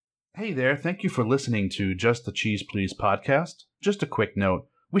Hey there, thank you for listening to Just the Cheese Please podcast. Just a quick note,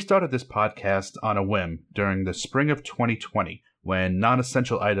 we started this podcast on a whim during the spring of 2020 when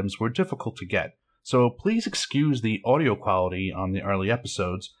non-essential items were difficult to get, so please excuse the audio quality on the early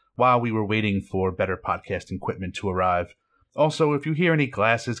episodes while we were waiting for better podcasting equipment to arrive. Also, if you hear any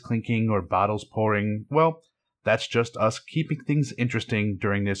glasses clinking or bottles pouring, well, that's just us keeping things interesting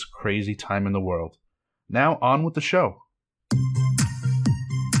during this crazy time in the world. Now on with the show.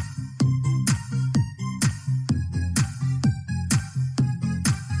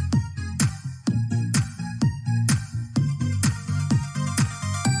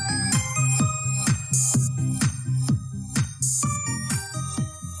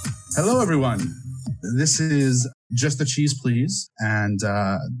 Hello, everyone. This is Just the Cheese Please, and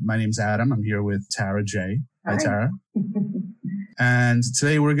my name's Adam. I'm here with Tara J. Hi, Tara. And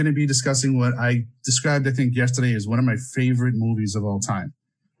today we're going to be discussing what I described, I think, yesterday as one of my favorite movies of all time.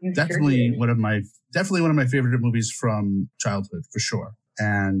 Definitely one of my favorite movies from childhood, for sure.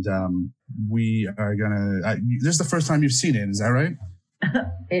 And we are gonna. This is the first time you've seen it, is that right?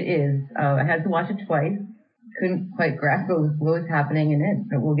 It is. I had to watch it twice. Couldn't quite grasp what was happening in it,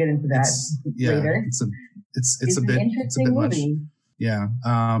 but we'll get into that later. It's a bit movie. Much. Yeah.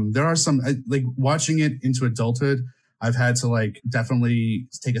 There are some like watching it into adulthood. I've had to like definitely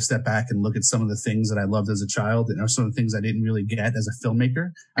take a step back and look at some of the things that I loved as a child and some of the things I didn't really get as a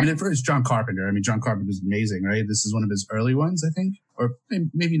filmmaker. I mean, at first, John Carpenter. I mean, John Carpenter is amazing, right? This is one of his early ones, I think, or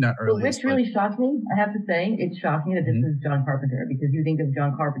maybe not early. Which really shocked me. I have to say, it shocked me that this is John Carpenter, because you think of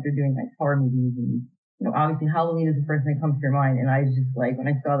John Carpenter doing like horror movies and, you know, obviously Halloween is the first thing that comes to your mind. And I was just like, when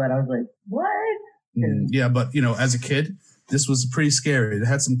I saw that, I was like, what? Yeah, but, you know, as a kid, this was pretty scary. It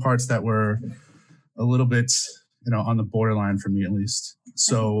had some parts that were a little bit, you know, on the borderline for me, at least.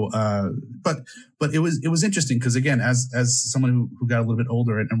 So, but it was interesting because, again, as someone who got a little bit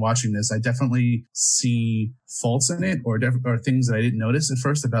older and watching this, I definitely see faults in it or things that I didn't notice at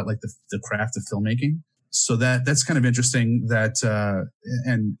first about like the craft of filmmaking. So that's kind of interesting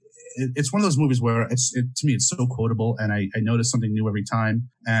and it's one of those movies where to me, it's so quotable, and I notice something new every time.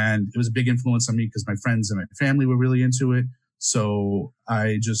 And it was a big influence on me because my friends and my family were really into it. So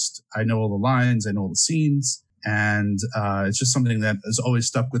I know all the lines, I know all the scenes, and it's just something that has always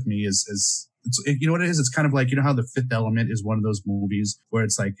stuck with me. You know what it is? It's kind of like, you know how The Fifth Element is one of those movies where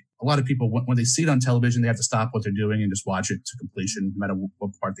it's like a lot of people, when they see it on television, they have to stop what they're doing and just watch it to completion, no matter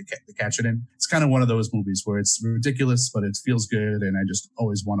what part they catch it in. It's kind of one of those movies where it's ridiculous, but it feels good, and I just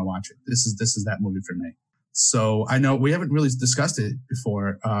always want to watch it. This is that movie for me. So I know we haven't really discussed it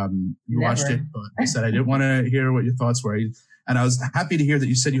before. You watched it, but I said I didn't want to hear what your thoughts were. And I was happy to hear that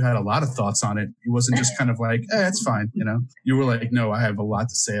you said you had a lot of thoughts on it. It wasn't just kind of like, it's fine, you know. You were like, no, I have a lot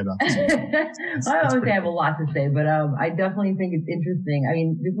to say about this. I always say I have a lot to say, but I definitely think it's interesting. I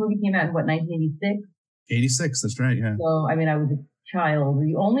mean, this movie came out in, 1986? 86, that's right, yeah. So, I mean, I was a child.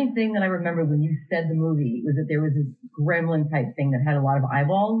 The only thing that I remember when you said the movie was that there was this gremlin type thing that had a lot of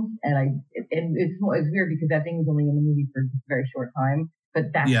eyeballs. And it's weird because that thing was only in the movie for a very short time.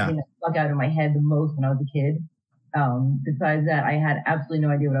 But that's the thing that stuck out in my head the most when I was a kid. Besides that, I had absolutely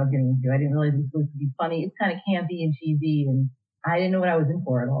no idea what I was getting into. I didn't realize it was supposed to be funny. It's kind of campy and cheesy, and I didn't know what I was in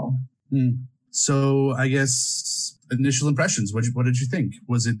for at all. So I guess initial impressions. What did you think?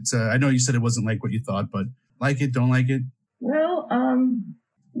 Was it? I know you said it wasn't like what you thought, but like it, don't like it? Well,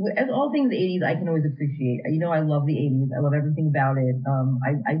 as all things 80s, I can always appreciate. You know, I love the 80s. I love everything about it.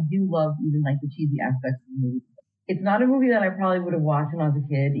 I do love even like the cheesy aspects of the movie. It's not a movie that I probably would have watched when I was a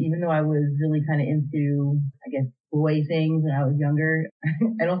kid, even though I was really kind of into, I guess, boy things when I was younger.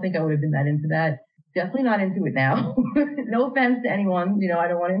 I don't think I would have been that into that. Definitely not into it now. No offense to anyone. You know, I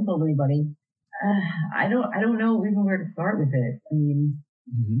don't want to insult anybody. I don't know even where to start with it. I mean,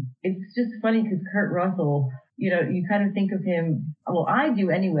 It's just funny because Kurt Russell, you know, you kind of think of him, well, I do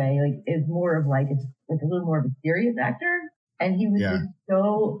anyway, like, is more of like a little more of a serious actor. And he was just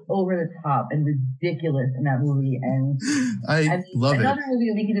so over the top and ridiculous in that movie. And I love another movie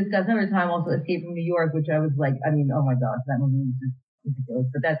that we can discuss another time, also Escape from New York, which I was like, I mean, oh my gosh, that movie was just ridiculous.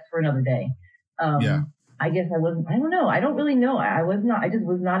 But that's for another day. I guess I don't know. I don't really know. I just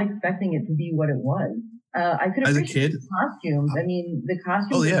was not expecting it to be what it was. I could as a kid, the costumes. I mean, the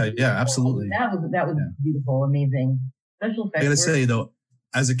costumes. Oh yeah, absolutely. That was beautiful, amazing. Special effects. I gotta say though,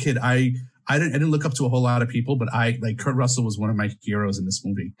 as a kid, I didn't look up to a whole lot of people, but Kurt Russell was one of my heroes in this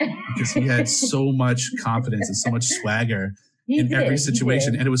movie because he had so much confidence and so much swagger in every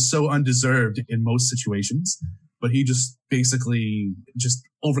situation. And it was so undeserved in most situations, but he just basically just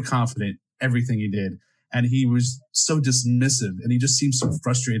overconfident everything he did. And he was so dismissive and he just seemed so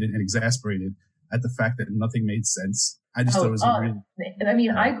frustrated and exasperated at the fact that nothing made sense. I just thought it was a real. I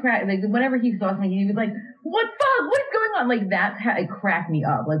mean, I cracked, like, whenever he saw something, he was like, what fuck? What's going on? Like, it cracked me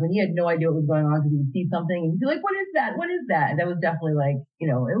up. Like, when he had no idea what was going on because he would see something and he'd be like, what is that? What is that? And that was definitely like,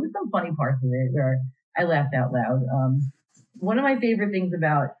 you know, it was some funny parts of it where I laughed out loud. One of my favorite things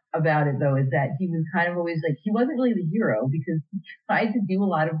about it, though, is that he was kind of always like, he wasn't really the hero because he tried to do a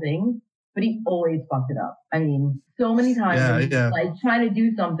lot of things, but he always fucked it up. I mean, so many times, like trying to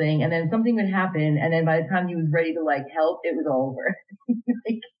do something and then something would happen. And then by the time he was ready to like help, it was all over.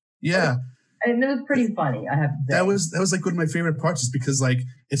 Like, yeah. And it was pretty funny, I have to say. That was like one of my favorite parts, just because like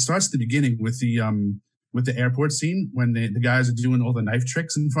it starts at the beginning with the airport scene when the guys are doing all the knife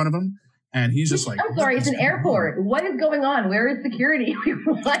tricks in front of him. And he's just like, I'm sorry, it's an airport. What is going on? Where is security?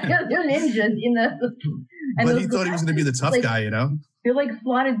 Why are there ninjas in the... But he thought he was going to be the tough guy, you know? They're like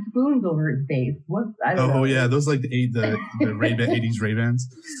slotted spoons over his face. I don't know. Oh, yeah. Those like the Ray-Ban, 80s Ray-Bans.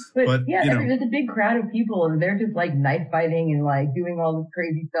 But yeah, there's a big crowd of people and they're just like knife fighting and like doing all this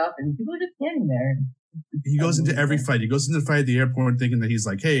crazy stuff. And people are just standing there. He goes into every fight. He goes into the fight at the airport thinking that he's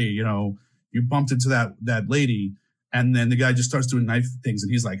like, hey, you know, you bumped into that lady. And then the guy just starts doing knife things, and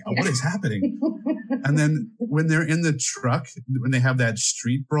he's like, oh, what is happening? And then when they're in the truck, when they have that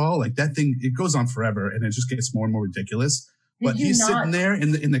street brawl, like that thing, it goes on forever, and it just gets more and more ridiculous. But he's sitting there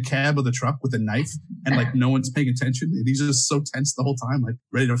in the cab of the truck with a knife, and like no one's paying attention, and he's just so tense the whole time, like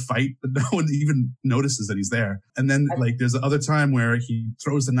ready to fight, but no one even notices that he's there. And then like there's the other time where he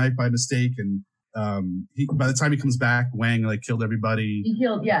throws the knife by mistake, and by the time he comes back, Wang like killed everybody.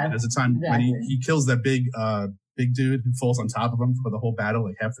 There's a time when he kills that big dude who falls on top of him for the whole battle,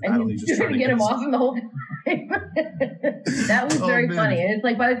 like half the battle. He's just trying to get him off him the whole time. That was very funny. And it's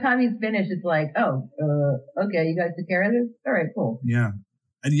like by the time he's finished, it's like, okay, you guys took care of this? All right, cool. Yeah.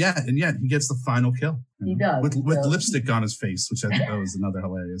 And yet he gets the final kill. He does. With lipstick on his face, which I think that was another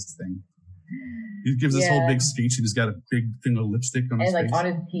hilarious thing. He gives this whole big speech and he's got a big thing of lipstick on his face. And like on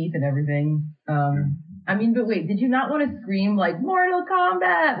his teeth and everything. I mean, but wait, did you not want to scream like Mortal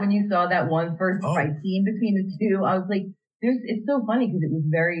Kombat when you saw that one first fight scene between the two? I was like, it's so funny because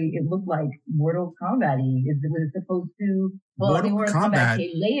it looked like Mortal Kombat-y. Was it supposed to, Mortal Kombat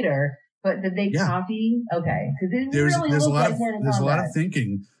came later, but did they copy? Okay. Because there's a lot of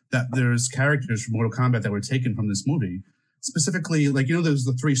thinking that there's characters from Mortal Kombat that were taken from this movie. Specifically, like, you know, there was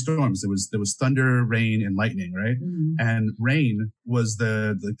the three storms. There was thunder, rain, and lightning, right? Mm-hmm. And rain was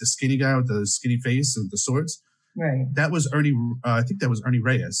the skinny guy with the skinny face and the swords. Right. That was Ernie. I think that was Ernie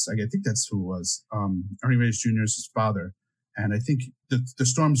Reyes. I think that's who it was. Ernie Reyes Jr.'s father. And I think the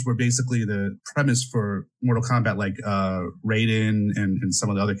storms were basically the premise for Mortal Kombat, like Raiden and some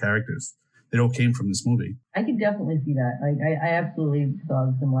of the other characters. It all came from this movie. I could definitely see that. Like, I absolutely saw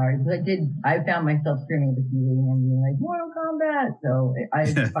the similarities. I found myself screaming at the TV and being like, Mortal Kombat. So if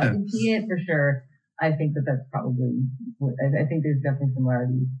I can see it for sure, I think that's probably, I think there's definitely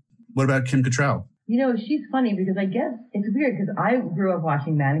similarities. What about Kim Cattrall? You know, she's funny because I guess it's weird because I grew up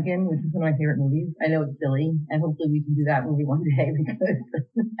watching Mannequin, which is one of my favorite movies. I know it's silly, and hopefully we can do that movie one day because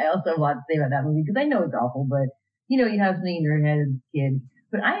I also have a lot to say about that movie because I know it's awful, but you know, you have something in your head as a kid.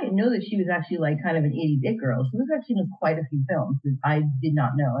 But I didn't know that she was actually like kind of an 80s it girl. She was actually in quite a few films that I did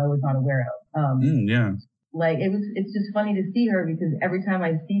not know. I was not aware of. Yeah. Like it's just funny to see her because every time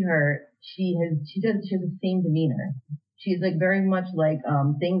I see her, she has the same demeanor. She's like very much like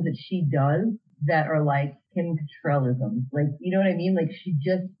things that she does that are like Kim Cattrallisms. Like, you know what I mean? Like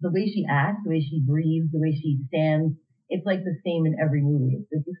the way she acts, the way she breathes, the way she stands, it's like the same in every movie.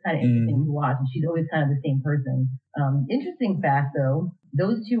 It's just kind of interesting to watch. And she's always kind of the same person. Interesting fact though,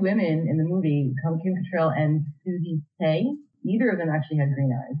 those two women in the movie, Kim Cattrall and Susie Tay, neither of them actually had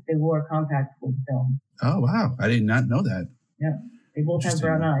green eyes. They wore contacts for the film. Oh, wow. I did not know that. Yeah. They both have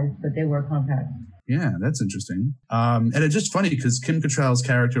brown eyes, but they wore contacts. Yeah, that's interesting. And it's just funny because Kim Cattrall's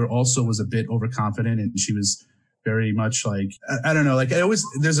character also was a bit overconfident, and she was very much like, I don't know, like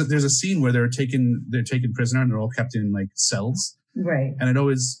there's a scene where they're taken prisoner and they're all kept in like cells. Right. And it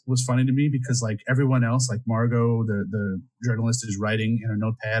always was funny to me because like everyone else, like Margot, the journalist, is writing in a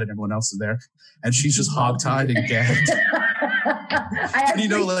notepad and everyone else is there. And she's just hogtied and gagged. I actually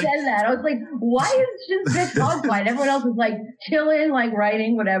said that. I was like, why is she just hogtied? Everyone else is like chilling, like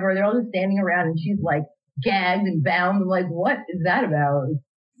writing, whatever. They're all just standing around and she's like gagged and bound. I'm like, what is that about?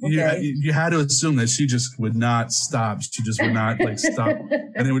 Okay. You had to assume that she just would not stop. She just would not like stop.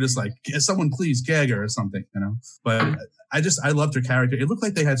 And they were just like, someone please gag her or something, you know? But I loved her character. It looked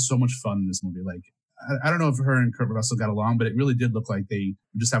like they had so much fun in this movie. Like, I don't know if her and Kurt Russell got along, but it really did look like they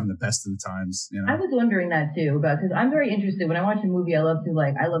were just having the best of the times, you know? I was wondering that too, because I'm very interested. When I watch a movie, I love to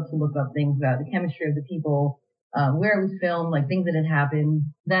look up things about the chemistry of the people. where it was filmed, like things that had happened.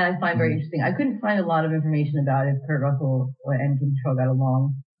 That I find very interesting. I couldn't find a lot of information about if Kurt Russell and Kim Cattrall got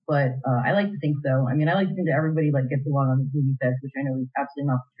along, but I like to think so. I mean, I like to think that everybody like gets along on this movie set, which I know is absolutely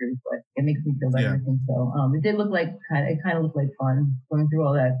not the truth, but it makes me feel better to think so. It did look like it kind of looked like fun going through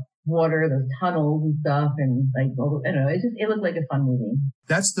all that water, those tunnels and stuff, and like I don't know, it looked like a fun movie.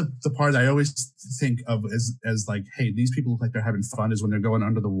 That's the part I always think of as like, hey, these people look like they're having fun is when they're going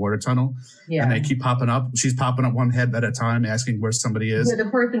under the water tunnel, and they keep popping up. She's popping up one head at a time, asking where somebody is. Where the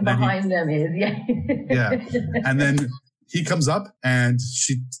person behind them is, and then he comes up and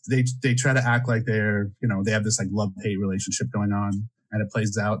they try to act like they're, they have this like love-hate relationship going on. And it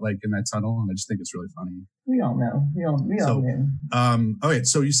plays out like in that tunnel, and I just think it's really funny. We all know. We all know. Okay,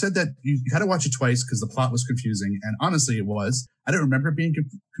 so you said that you had to watch it twice because the plot was confusing, and honestly, it was. I don't remember it being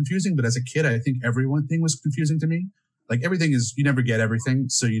confusing, but as a kid, I think everything was confusing to me. Like everything is, you never get everything,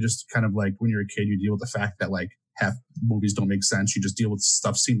 so you just kind of like when you're a kid, you deal with the fact that like half movies don't make sense. You just deal with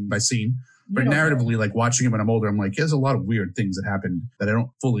stuff scene by scene. But narratively, like watching it when I'm older, I'm like, there's a lot of weird things that happened that I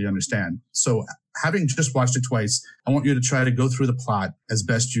don't fully understand. So having just watched it twice, I want you to try to go through the plot as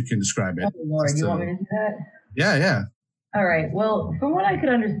best you can describe it. Oh, Lord, you want me to do that? Yeah. All right. Well, from what I could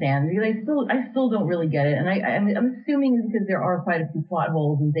understand, because I still don't really get it, and I'm assuming because there are quite a few plot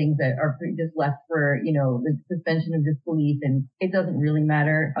holes and things that are just left for the suspension of disbelief, and it doesn't really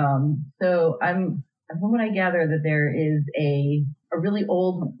matter. So from what I gather, that there is a really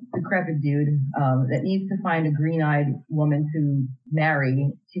old, decrepit dude that needs to find a green-eyed woman to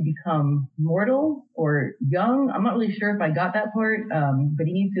marry to become mortal or young. I'm not really sure if I got that part, but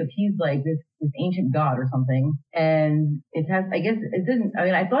he needs to appease like this ancient god or something. And I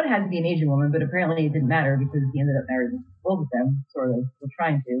thought it had to be an Asian woman, but apparently it didn't matter because he ended up marrying both of them, sort of, or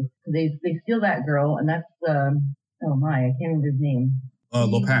trying to. So they steal that girl, and that's, I can't remember his name.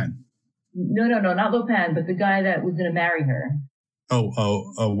 Lo Pan. No, not Lo Pan, but the guy that was going to marry her.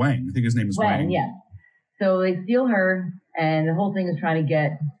 Wang. I think his name is Wang. Yeah. So they steal her, and the whole thing is trying to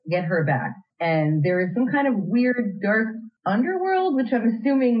get her back. And there is some kind of weird, dark underworld, which I'm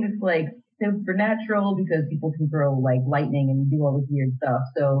assuming is like supernatural because people can throw like lightning and do all this weird stuff.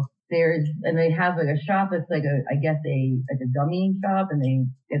 So they have like a shop that's like a dummy shop, and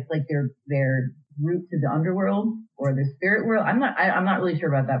it's like their route to the underworld or the spirit world. I'm not really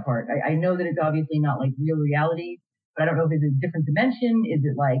sure about that part. I know that it's obviously not like real reality, but I don't know if it's a different dimension. Is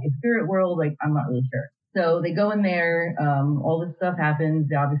it like a spirit world? Like, I'm not really sure. So they go in there. All this stuff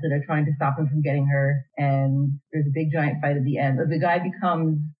happens. Obviously, they're trying to stop him from getting her. And there's a big giant fight at the end. The guy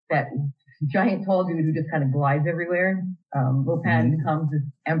becomes that giant tall dude who just kind of glides everywhere. Lo Pan becomes this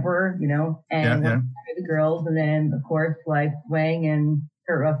emperor, and the girls. And then, of course, like Wang and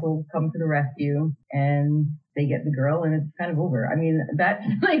Kurt Russell come to the rescue, and they get the girl, and it's kind of over. I mean, that's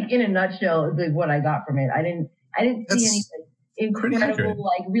like in a nutshell is like what I got from it. I didn't see any incredible,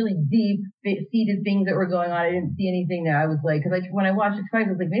 like really deep seated things that were going on. I didn't see anything that I was like, because when I watched it twice,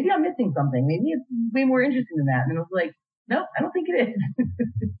 I was like, maybe I'm missing something. Maybe it's way more interesting than that. And I was like, no, I don't think it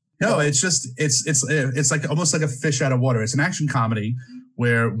is. No, it's just it's like almost like a fish out of water. It's an action comedy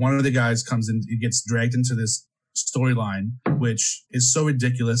where one of the guys comes in, he gets dragged into this storyline, which is so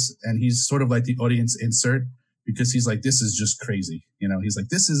ridiculous, and he's sort of like the audience insert because he's like, this is just crazy. He's like,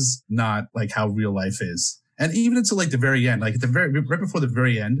 this is not like how real life is. And even until like the very end, like right before the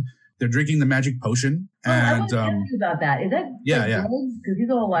very end, they're drinking the magic potion. I want to ask you about that. Is that yeah? Because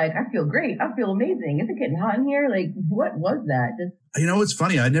he's all like, I feel great, I feel amazing. Is it getting hot in here? Like, what was that? It's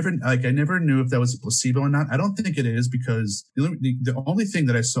funny. I never knew if that was a placebo or not. I don't think it is because the only thing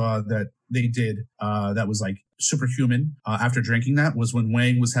that I saw that they did that was like superhuman after drinking that was when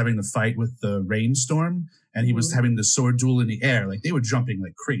Wang was having the fight with the rainstorm and he was having the sword duel in the air. Like they were jumping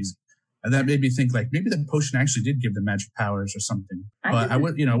like crazy. And that made me think like maybe the potion actually did give them magic powers or something. But I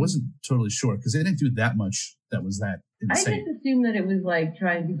wasn't totally sure because they didn't do that much that was that insane. I just assumed that it was like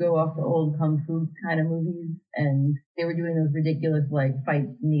trying to go off the old kung fu kind of movies, and they were doing those ridiculous like fights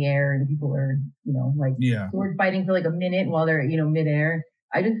in the air, and people are sword fighting for like a minute while they're midair.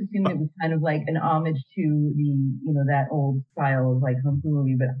 I just assumed it was kind of like an homage to the that old style of like kung fu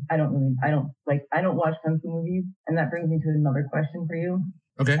movie, but I don't watch kung fu movies, and that brings me to another question for you.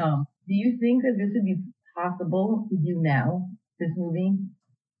 Okay. Do you think that this would be possible to do now, this movie?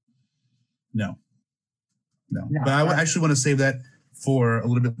 No. But I actually want to save that for a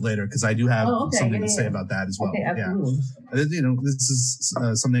little bit later because I do have something to say about that as well. Okay, absolutely. Yeah. This is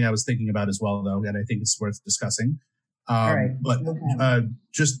something I was thinking about as well, though, and I think it's worth discussing. All right. But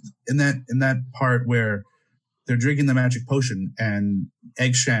just in that part where they're drinking the magic potion and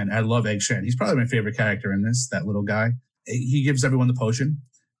Egg Shen, I love Egg Shen. He's probably my favorite character in this, that little guy. He gives everyone the potion.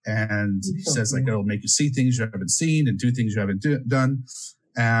 and he So says like cute. it'll make you see things you haven't seen and do things you haven't done.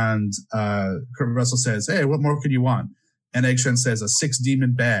 And Kurt Russell says, "Hey, what more could you want?" And Egg Shen says, "A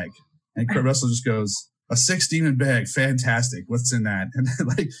 6-demon bag." And Kurt Russell just goes, "A 6-demon bag, fantastic. What's in that?" And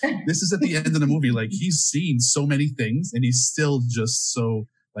like this is at the end of the movie. Like he's seen so many things, and he's still just so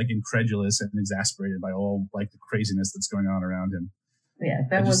like incredulous and exasperated by all like the craziness that's going on around him. Yeah,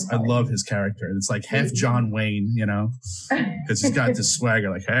 that was. I love his character. It's like half John Wayne, you know, because he's got this swagger,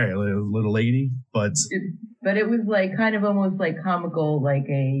 like, "Hey, little lady," but it was like kind of almost like comical, like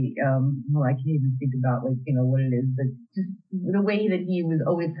a well, I can't even think about like what it is, but just the way that he was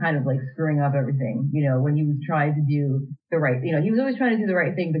always kind of like screwing up everything. When he was trying to do the right, he was always trying to do the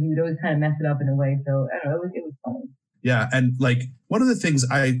right thing, but he would always kind of mess it up in a way. So I don't know, it was funny. Yeah, and like one of the things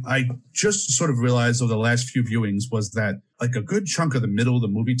I just sort of realized over the last few viewings was that like a good chunk of the middle of the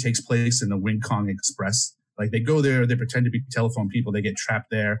movie takes place in the Wing Kong Express. Like they go there, they pretend to be telephone people, they get trapped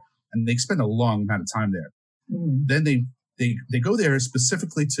there, and they spend a long amount of time there. Mm-hmm. Then they go there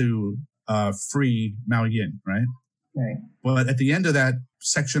specifically to free Mao Yin, right? Right. But at the end of that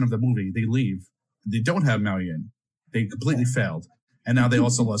section of the movie, they leave. They don't have Mao Yin. They completely failed, and now they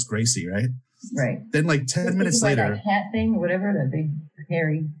also lost Gracie, right? Right. Then, like 10 minutes later, that cat thing, whatever, that big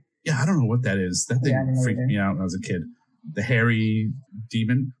hairy. Yeah, I don't know what that is. That thing freaked me out when I was a kid. The hairy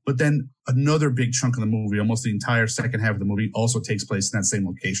demon. But then another big chunk of the movie, almost the entire second half of the movie, also takes place in that same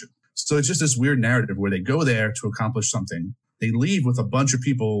location. So it's just this weird narrative where they go there to accomplish something. They leave with a bunch of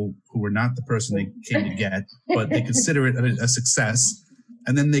people who were not the person they came to get, but they consider it a success.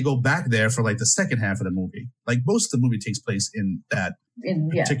 And then they go back there for like the second half of the movie. Like most of the movie takes place in that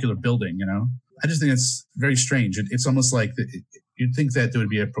particular building, I just think it's very strange. It's almost like you'd think that there would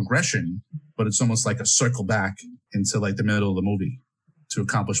be a progression, but it's almost like a circle back into like the middle of the movie to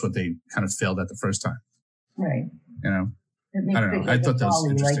accomplish what they kind of failed at the first time. Right. I don't know. I thought that was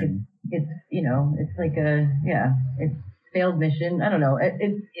interesting. Like it's like it's failed mission. I don't know.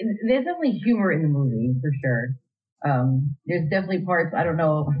 There's definitely humor in the movie for sure. There's definitely parts, I don't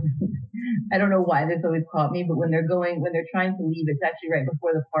know why this always caught me, but when they're trying to leave, it's actually right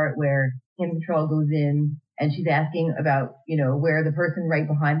before the part where Kim Cattrall goes in and she's asking about, where the person right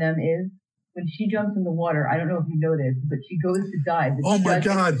behind them is. When she jumps in the water, I don't know if you noticed, but she goes to dive. Oh my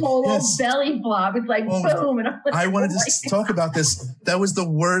God. Yes. Belly flop. It's like boom. And I'm like, I wanted to talk about this. That was the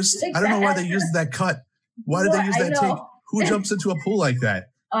worst. I don't know why they used that cut. Why did they use that take? Who jumps into a pool like that?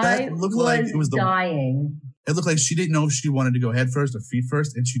 That looked like it was dying. It looked like she didn't know if she wanted to go head first or feet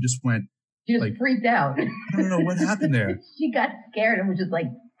first, and she just went. She just freaked out. I don't know what happened there. She got scared and was just like,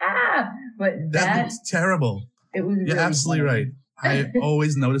 ah! But that was terrible. It was. You're really absolutely funny. right. I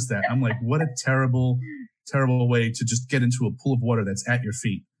always noticed that. I'm like, what a terrible, terrible way to just get into a pool of water that's at your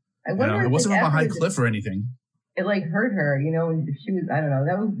feet. I wonder it wasn't on a high cliff or anything. It like hurt her, and she was, I don't know,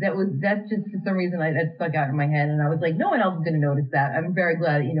 that's just for some reason that stuck out in my head. And I was like, no one else is going to notice that. I'm very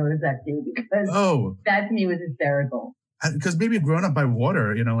glad that you noticed that too, because that to me was hysterical. Because maybe growing up by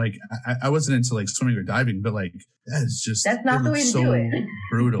water, like I wasn't into like swimming or diving, but like that's not the way to do it.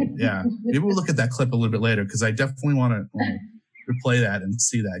 Brutal. Yeah. Maybe we'll look at that clip a little bit later because I definitely want to replay that and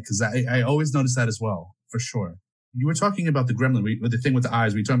see that because I always notice that as well, for sure. You were talking about the gremlin, the thing with the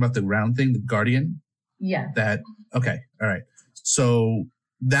eyes. Were you talking about the round thing, the guardian? Yeah. Okay. All right. So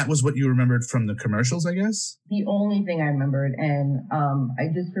that was what you remembered from the commercials, I guess? The only thing I remembered. And I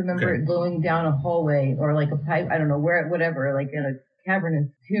just remember it going down a hallway or like a pipe, I don't know where, whatever, like in a cavernous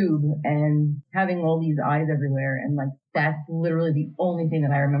tube and having all these eyes everywhere. And like, that's literally the only thing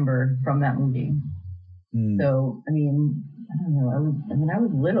that I remember from that movie. So, I mean, I don't know. I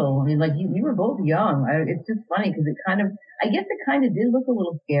was little. I mean, like we were both young. It's just funny because I guess it kind of did look a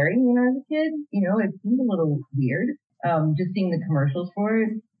little scary when I was a kid. It seemed a little weird. Just seeing the commercials for it.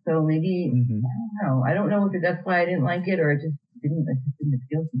 So maybe, I don't know if that's why I didn't like it or it just didn't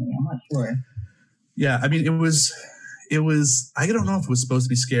appeal to me. I'm not sure. Yeah. I mean, it was, I don't know if it was supposed to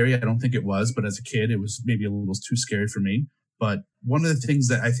be scary. I don't think it was, but as a kid, it was maybe a little too scary for me. But one of the things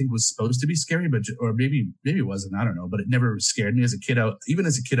that I think was supposed to be scary, or maybe it wasn't, I don't know, but it never scared me as a kid. Even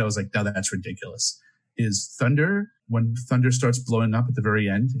as a kid, I was like, no, that's ridiculous. Is Thunder, when Thunder starts blowing up at the very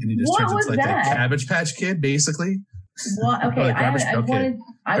end and he just turns into like that Cabbage Patch Kid, basically. Well, okay, I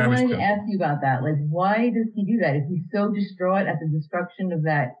wanted to ask you about that. Like, why does he do that? Is he so distraught at the destruction of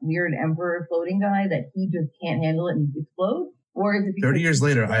that weird emperor floating guy that he just can't handle it and he explodes? Or is it 30 years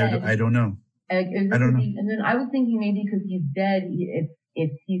later? I don't know. I don't know. And then I was thinking maybe because he's dead,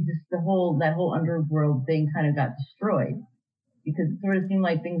 he's just that whole underworld thing kind of got destroyed because it sort of seemed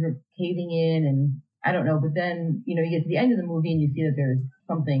like things were caving in and I don't know. But then, you get to the end of the movie and you see that there's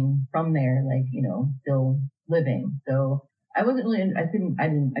something from there, like, still living. So I wasn't really. I couldn't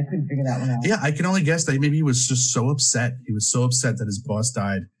figure that one out. Yeah, I can only guess that maybe he was just so upset. He was so upset that his boss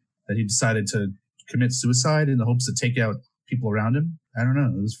died that he decided to commit suicide in the hopes to take out people around him. I don't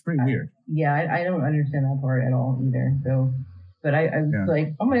know. It was pretty weird. Yeah, I don't understand that part at all either. So, but I was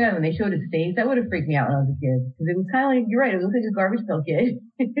like, oh my God, when they showed his face, that would have freaked me out when I was a kid. Because it was kind of like, you're right, it looked like a Garbage Pail Kid.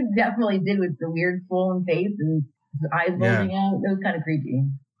 It definitely did with the weird swollen face and his eyes bulging out. It was kind of creepy.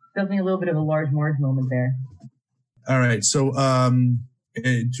 Definitely a little bit of a Large Marge moment there. All right. So,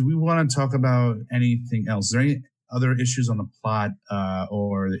 do we want to talk about anything else? Is there any other issues on the plot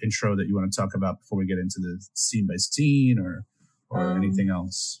or the intro that you want to talk about before we get into the scene by scene or anything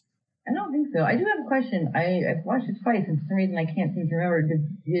else? I don't think so. I do have a question. I've watched it twice, and for some reason I can't seem to remember. Did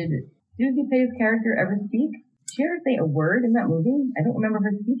Susie Pay's character ever speak? Did she ever say a word in that movie? I don't remember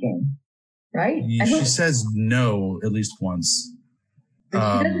her speaking. Right? She says no at least once.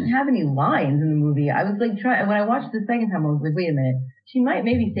 But she doesn't have any lines in the movie. I was like when I watched the second time, I was like, wait a minute. She might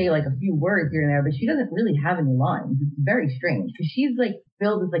maybe say like a few words here and there, but she doesn't really have any lines. It's very strange because she's like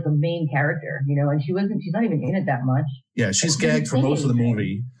billed as like a main character, and she's not even in it that much. Yeah, she's gagged for most of the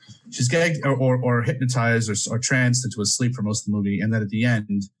movie. She's gagged or hypnotized or tranced into a sleep for most of the movie. And then at the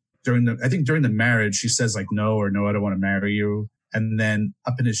end, during the marriage, she says like, no, I don't want to marry you. And then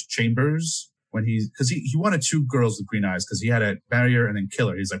up in his chambers, because he wanted two girls with green eyes because he had to marry her and then kill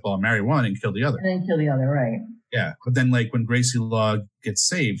her. He's like, well, I'll marry one and kill the other. And then kill the other, right. Yeah. But then like when Gracie Law gets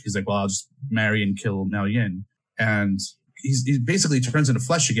saved, he's like, well, I'll just marry and kill Mel Yin. And he basically turns into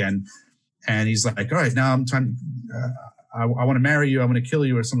flesh again. And he's like, all right, now I'm time. I want to marry you. I'm going to kill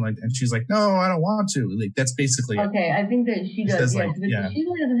you or something like that. And she's like, no, I don't want to. Like, that's basically okay. I think that she does. Yeah, like, she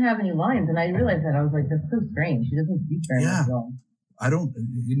really doesn't have any lines. And I realized that. I was like, that's so strange. She doesn't speak very much at all. I don't.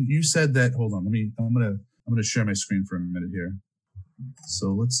 You said that. Hold on. I'm gonna share my screen for a minute here. So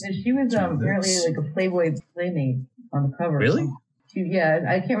let's. She was apparently like a Playboy playmate on the cover. Really?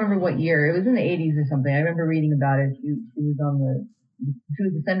 I can't remember what year. It was in the 80s or something. I remember reading about it. She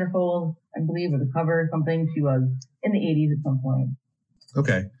was the centerfold, I believe, or the cover or something. She was in the 80s at some point.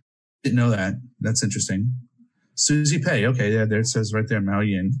 Okay, didn't know that. That's interesting. Susie Pay. Okay, yeah, there it says right there, Mao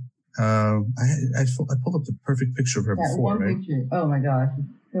Yin. I pulled up the perfect picture of her before, right? Picture. Oh my gosh,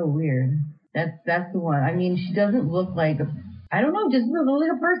 it's so weird. That's the one. I mean, she doesn't look like I don't know, just look like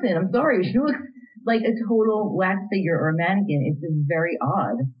a person. I'm sorry, she looks like a total wax figure or a mannequin. It's just very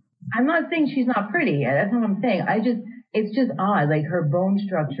odd. I'm not saying she's not pretty. That's not what I'm saying. It's just odd. Like her bone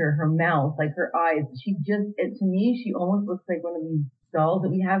structure, her mouth, like her eyes. To me, she almost looks like one of these dolls that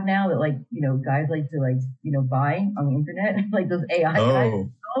we have now that guys like to buy on the internet, like those AI guys.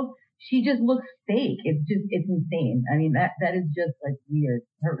 She just looks fake. It's insane. I mean, that is just like weird.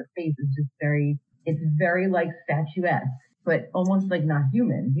 Her face is just it's very like statuesque, but almost like not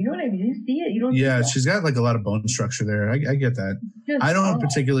human. You know what I mean? You see it? You don't. Yeah, she's got like a lot of bone structure there. I get that. I don't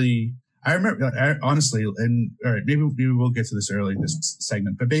particularly. I remember honestly, and all right, maybe we'll get to this early in this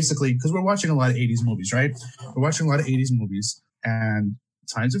segment, but basically, because we're watching a lot of 80s movies, right? We're watching a lot of 80s movies, and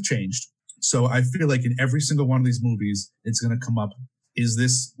times have changed. So I feel like in every single one of these movies, it's going to come up. Is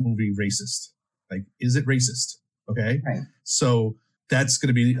this movie racist? Like, is it racist? Okay. Right. So that's going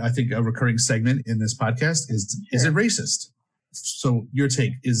to be, I think, a recurring segment in this podcast is it racist? So your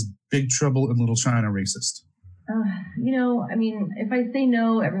take, is Big Trouble in Little China racist? I mean, if I say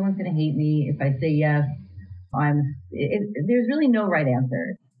no, everyone's going to hate me. If I say yes, there's really no right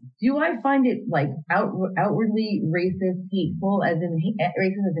answer. Do I find it like outwardly racist, hateful, as in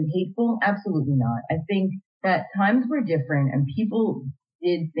racist as in hateful? Absolutely not. I think that times were different and people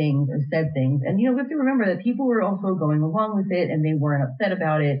did things or said things. And, we have to remember that people were also going along with it and they weren't upset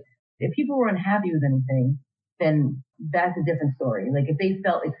about it. If people were unhappy with anything, then that's a different story. Like if they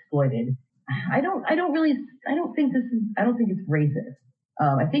felt exploited, I don't think it's racist.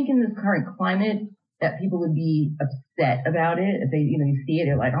 I think in this current climate that people would be upset about it. If they, you see it,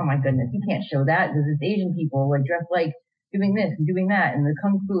 they're like, oh my goodness, you can't show that because it's Asian people like dress like doing this and doing that and the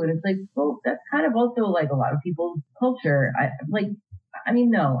kung fu. And it's like, well, that's kind of also like a lot of people's culture.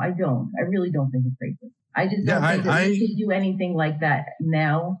 No, I don't. I really don't think it's racist. I just don't think that we should do anything like that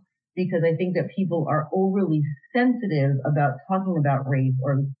now because I think that people are overly sensitive about talking about race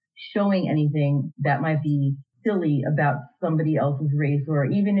or showing anything that might be silly about somebody else's race or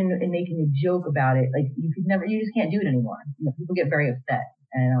even in making a joke about it. Like you just can't do it anymore. People get very upset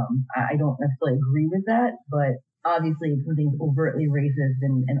and I don't necessarily agree with that, but obviously if something's overtly racist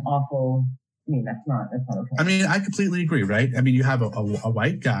and awful, that's not okay. I mean, I completely agree, right? I mean, you have a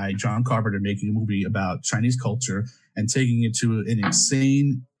white guy, John Carpenter, making a movie about Chinese culture and taking it to an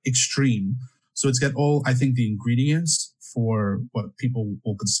insane extreme. So it's got all, I think, the ingredients for what people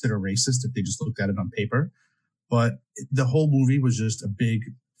will consider racist if they just looked at it on paper. but the whole movie was just a big,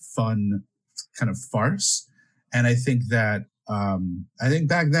 fun kind of farce. And I think that I think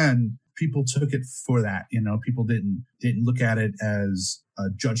back then people took it for that. People didn't look at it as a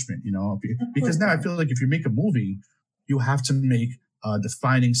judgment. Because now I feel like if you make a movie, you have to make a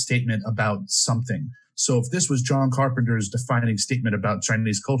defining statement about something. So if this was John Carpenter's defining statement about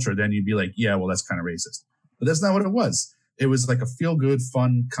Chinese culture, then you'd be like, yeah, well, that's kind of racist. But that's not what it was. It was like a feel-good,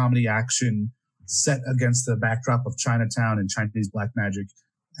 fun comedy action set against the backdrop of Chinatown and Chinese black magic.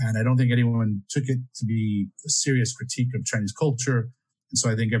 And I don't think anyone took it to be a serious critique of Chinese culture. And so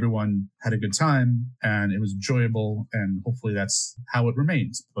I think everyone had a good time and it was enjoyable. And hopefully that's how it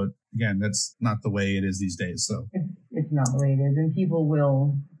remains. But again, that's not the way it is these days. So it's not the way it is. And people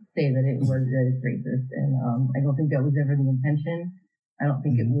will say that it's racist. And I don't think that was ever the intention. I don't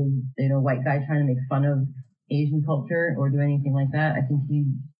think it was, white guy trying to make fun of Asian culture or do anything like that. I think he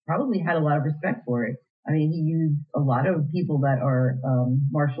probably had a lot of respect for it. I mean, he used a lot of people that are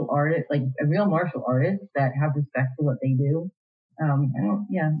martial artists, like a real martial artist that have respect for what they do. I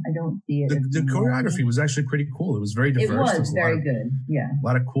don't see it. The choreography was actually pretty cool. It was very diverse. It was very good. Yeah. A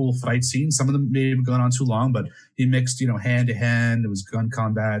lot of cool fight scenes. Some of them may have gone on too long, but he mixed, hand to hand. It was gun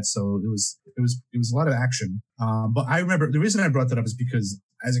combat. So it was a lot of action. But I remember the reason I brought that up is because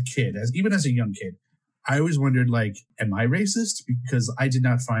as a kid, even as a young kid, I always wondered, am I racist? Because I did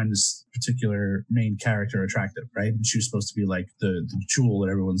not find this particular main character attractive, right? And she was supposed to be like the jewel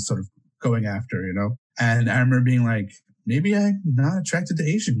that everyone's sort of going after, And I remember being like, maybe I'm not attracted to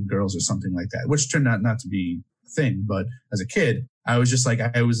Asian girls or something like that, which turned out not to be a thing. But as a kid, I was just like,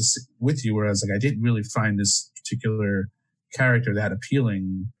 I was with you, whereas I didn't really find this particular character that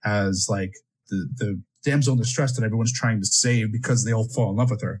appealing as the damsel in distress that everyone's trying to save because they all fall in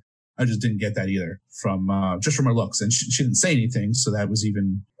love with her. I just didn't get that either from her looks. And she didn't say anything. So that was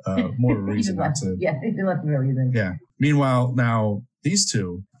even more of a reason not to. Yeah, it left a reason. Yeah. Meanwhile, now these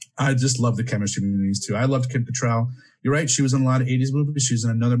two, I just love the chemistry between these two. I loved Kim Cattrall. You're right. She was in a lot of 80s movies. She was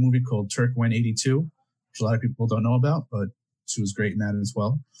in another movie called Turk Went 82, which a lot of people don't know about, but she was great in that as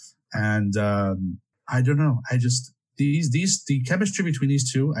well. And I don't know. I just, the chemistry between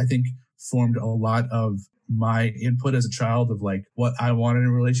these two, I think formed a lot of my input as a child of what I wanted in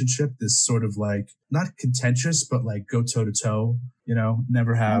a relationship. This sort of not contentious, but go toe to toe,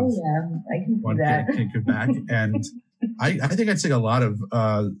 never have I can one can't get back. And I think I took a lot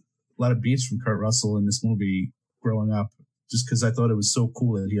of beats from Kurt Russell in this movie growing up, just because I thought it was so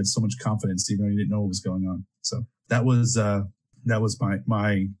cool that he had so much confidence, even though he didn't know what was going on. So that was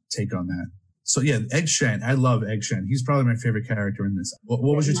my take on that. So yeah, Egg Shen. I love Egg Shen. He's probably my favorite character in this. What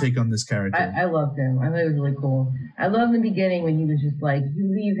was your take on this character? I loved him. I thought it was really cool. I loved in the beginning when he was just like,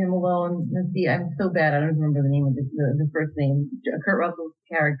 "You leave him alone." Let's see, I'm so bad. I don't remember the name of the first name. Kurt Russell's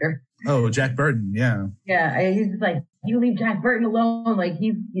character. Oh, Jack Burton. Yeah. Yeah. He's just like, "You leave Jack Burton alone."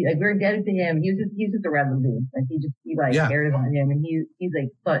 We're indebted to him. He's just a random dude. He cares about him, and he's like,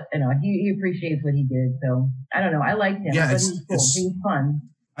 but he appreciates what he did. So I don't know. I liked him. Yeah, he was cool. He was fun.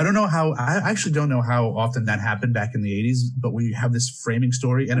 I actually don't know how often that happened back in the 80s, but we have this framing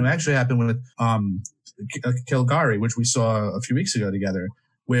story, and it actually happened with Kilgari, which we saw a few weeks ago together,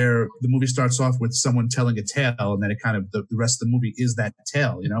 where the movie starts off with someone telling a tale, and then it kind of the rest of the movie is that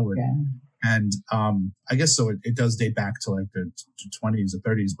tale, And I guess so. It does date back to the 20s or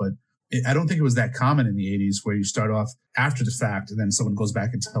 30s, but I don't think it was that common in the 80s where you start off after the fact and then someone goes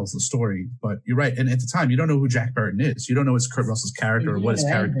back and tells the story. But you're right. And at the time, you don't know who Jack Burton is. You don't know it's Kurt Russell's character or what his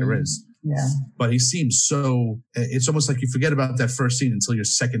character is. Yeah. But he seems so, it's almost like you forget about that first scene until your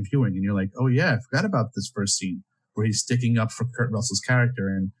second viewing. And you're like, oh yeah, I forgot about this first scene where he's sticking up for Kurt Russell's character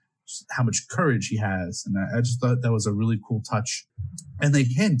and how much courage he has. And I just thought that was a really cool touch. And they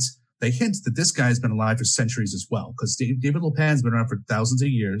hint that this guy's been alive for centuries as well, because David Lopan's been around for thousands of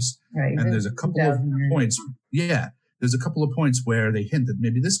years. Right. And there's a couple of points. Yeah. There's a couple of points where they hint that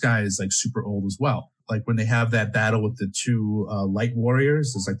maybe this guy is super old as well. Like when they have that battle with the two light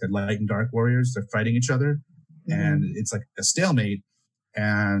warriors, there's the light and dark warriors. They're fighting each other. Mm-hmm. And it's like a stalemate.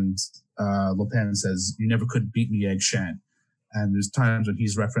 And Lopan says, "You never could beat me, Egg Shen." And there's times when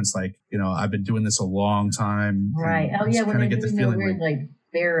he's referenced I've been doing this a long time. Right. Oh yeah. When they get the feeling weird,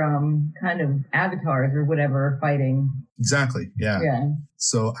 their kind of avatars or whatever are fighting. Exactly. Yeah. Yeah.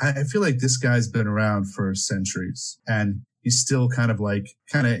 So I feel like this guy's been around for centuries, and he's still kind of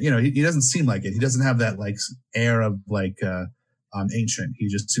he doesn't seem like it. He doesn't have that air of ancient. He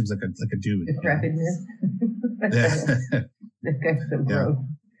just seems like a dude. Decrepitness. Yeah. This guy's so gross.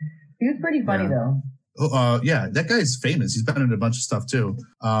 He was pretty funny though. Yeah, that guy's famous. He's been in a bunch of stuff too.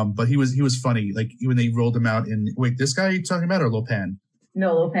 But he was funny. When they rolled him out in, wait, this guy you talking about or Lopan?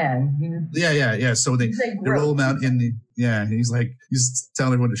 No, Lopan. Yeah. So they He's like roll him gross. out in the he's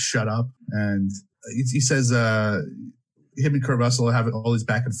telling everyone to shut up, and he says him and Kurt Russell have all these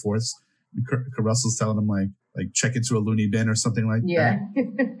back and forths. And Kurt Russell's telling him like check into a loony bin or something like Yeah.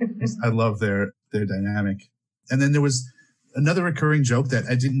 that. I love their dynamic. And then there was another recurring joke that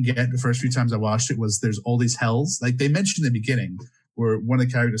I didn't get the first few times I watched it was there's all these hells. Like they mentioned in the beginning where one of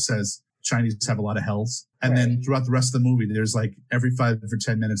the characters says Chinese have a lot of hells. And then throughout the rest of the movie, there's like every 5 or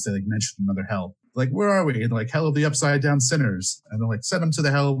 10 minutes, they like mention another hell. Like, where are we? And like, hell of the upside down sinners. And they're like, send them to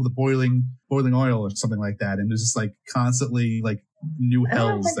the hell of the boiling oil or something like that. And there's just like constantly like new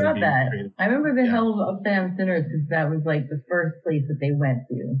hells. I got that. I remember the hell of the upside down sinners because that was like the first place that they went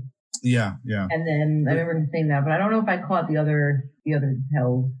to. Yeah. And then I remember him saying that, but I don't know if I caught the other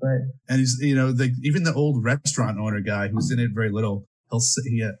hells, but. And he's, even the old restaurant owner guy who's in it very little,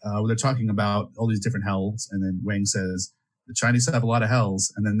 they're talking about all these different hells, and then Wang says the Chinese have a lot of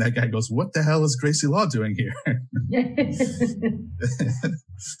hells, and then that guy goes, "What the hell is Gracie Law doing here?"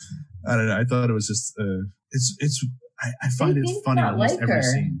 I don't know. I thought it was just I find it funny almost every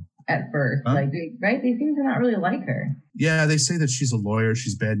scene. At first, huh? Right? They seem to not really like her. Yeah, they say that she's a lawyer.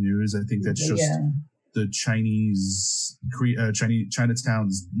 She's bad news. I think that's just the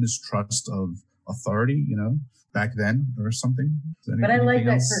Chinatown's mistrust of authority. Back then or something. But I like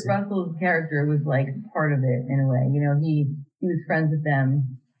that Kurt Russell's character was like part of it in a way. He was friends with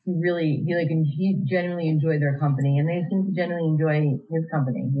them. He genuinely enjoyed their company, and they seemed to genuinely enjoy his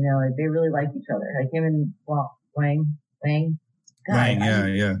company. They really liked each other. Like him and Wang. God, I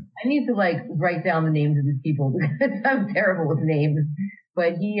need to write down the names of these people because I'm terrible with names.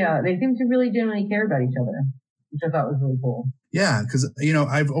 But they seem to really genuinely care about each other, which I thought was really cool. Yeah, because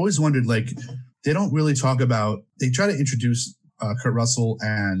I've always wondered they don't really talk about. They try to introduce Kurt Russell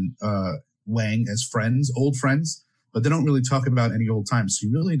and Wang as friends, old friends, but they don't really talk about any old times. So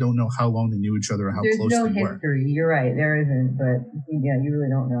you really don't know how long they knew each other or how close they were. There's no history. You're right. There isn't, but yeah, you really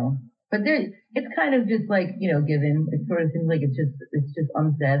don't know. But it's kind of just given. It sort of seems like it's just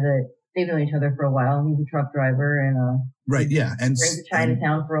unsaid that they've known each other for a while. He's a truck driver and right, yeah, and been to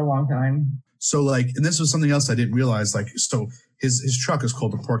Chinatown for a long time. So and this was something else I didn't realize. So his truck is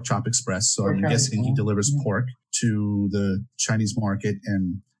called the Pork Chop Express. So I'm guessing he delivers pork to the Chinese market,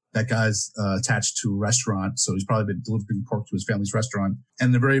 and that guy's attached to a restaurant. So he's probably been delivering pork to his family's restaurant.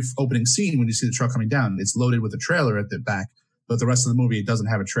 And the very opening scene, when you see the truck coming down, it's loaded with a trailer at the back. But the rest of the movie, it doesn't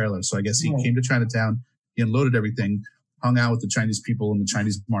have a trailer. So I guess he came to Chinatown, he unloaded everything, hung out with the Chinese people in the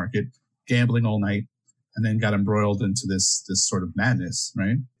Chinese market, gambling all night, and then got embroiled into this sort of madness,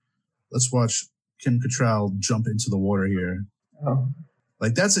 right? Let's watch Kim Cattrall jump into the water here. Oh.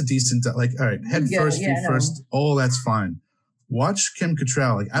 That's a decent, all right, head first, feet first, all that's fine. Watch Kim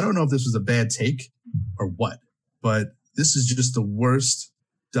Cattrall. I don't know if this was a bad take or what, but this is just the worst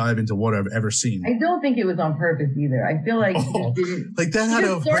dive into water I've ever seen. I don't think it was on purpose either. I feel like she just didn't. That had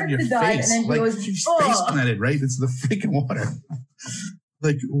to hurt your face. And then she's face planted right into the freaking water.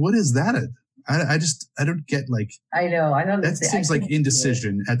 What is that? I don't get I know. That seems like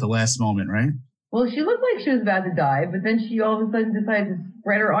indecision at the last moment, right? Well, she looked like she was about to dive, but then she all of a sudden decided to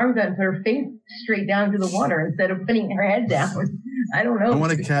spread her arms out and put her face straight down to the water instead of putting her head down. I don't know. I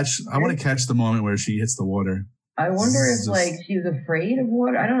want to catch the moment where she hits the water. I wonder if she was afraid of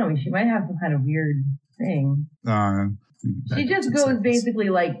water. I don't know. She might have some kind of weird thing. She just goes basically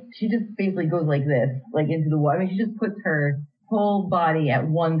goes like this, into the water. I mean, she just puts her whole body at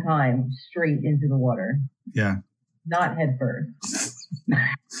one time straight into the water. Yeah. Not head first.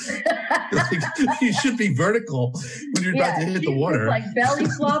 You should be vertical when you're about to hit the water. She's belly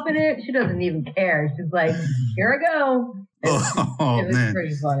flopping it. She doesn't even care. She's like, here I go. It was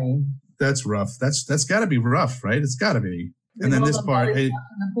pretty funny. That's rough. That's got to be rough, right? It's got to be. And then this part, in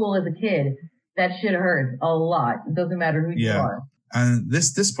the pool as a kid, that shit hurts a lot. It doesn't matter who you are. And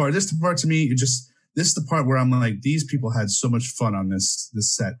this part to me, this is the part where I'm like, these people had so much fun on this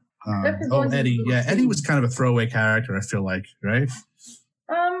set. Eddie. Yeah, Eddie was kind of a throwaway character, I feel like, right?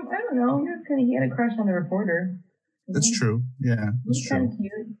 I don't know. He had a crush on the reporter. That's true. Yeah, that's true. Kind of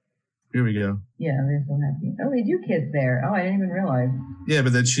cute. Here we go. Yeah, they're so happy. Oh, they do kiss there. Oh, I didn't even realize. Yeah,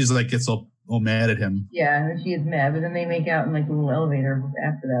 but then she's gets all mad at him. Yeah, and she is mad, but then they make out in the little elevator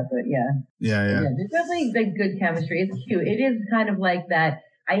after that. But yeah. Yeah. There's definitely good chemistry. It's cute. It is kind of like that.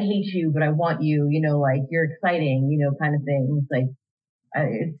 I hate you, but I want you. You're exciting. Kind of thing. It's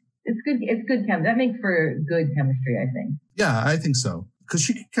it's good. It's good chemistry. That makes for good chemistry, I think. Yeah, I think so. Because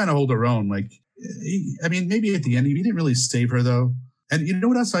she could kind of hold her own. Maybe at the end, he didn't really save her though. And you know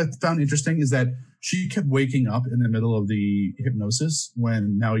what else I found interesting is that she kept waking up in the middle of the hypnosis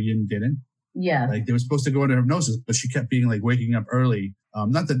when Miao Yin didn't. Yeah. They were supposed to go into hypnosis, but she kept being waking up early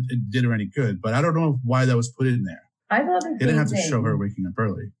Not that it did her any good, but I don't know why that was put in there. I thought the same They didn't have to thing. show her waking up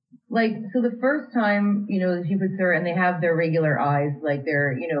early. Like, so the first time, she puts her and they have their regular eyes, like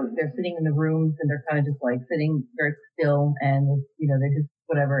they're sitting in the rooms and they're kind of just like sitting very still and, they're just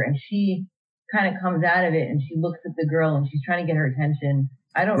whatever. And she kind of comes out of it and she looks at the girl and she's trying to get her attention.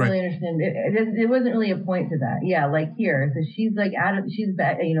 I don't really understand. It wasn't really a point to that. Yeah. Like here. So she's like she's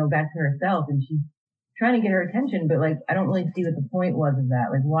back, back to herself and she's trying to get her attention, but like, I don't really see what the point was of that.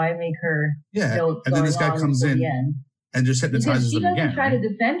 Like, why make her, and then this guy comes in and just hypnotizes them again. She doesn't try to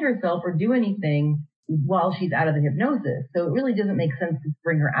defend herself or do anything while she's out of the hypnosis. So it really doesn't make sense to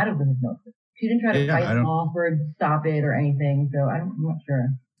bring her out of the hypnosis. She didn't try to fight them off or stop it or anything. So I'm not sure.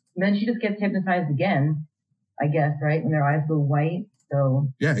 And then she just gets hypnotized again, I guess, right? When their eyes go white. So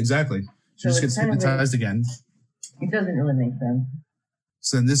yeah, exactly. She just gets hypnotized again. It doesn't really make sense.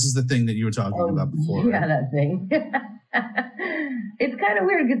 So then this is the thing that you were talking about before. Yeah, that thing. It's kind of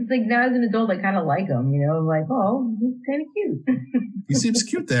weird because like now as an adult, I kind of like him, I'm like, oh, he's kind of cute. He seems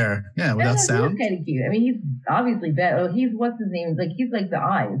cute there. Yeah, without sound. He's kind of cute. I mean, he's obviously better. Oh, what's his name? Like, he's like the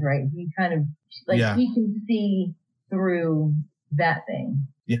eyes, right? He kind of, he can see through that thing.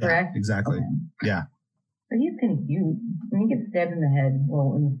 Yeah, correct? Exactly. Okay. Yeah. But he's kind of cute. I mean, he gets stabbed in the head,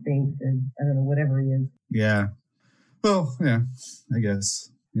 well, in the face, or I don't know, whatever he is. Yeah. Well, yeah, I guess,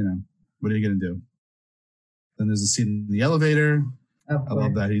 what are you going to do? Then there's a scene in the elevator. I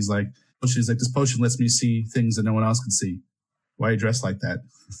love that. She's like, this potion lets me see things that no one else can see. Why are you dressed like that?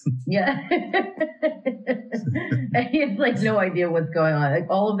 Yeah. He has like no idea what's going on. Like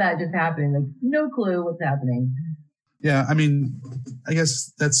all of that just happened. Like no clue what's happening. Yeah. I mean, I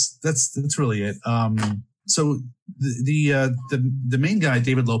guess that's really it. So the main guy,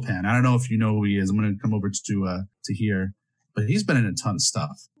 David Lopan, I don't know if you know who he is. I'm going to come over to here, but he's been in a ton of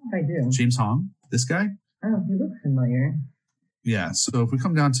stuff. I do. James Hong, this guy. Oh, he looks familiar. Yeah, so if we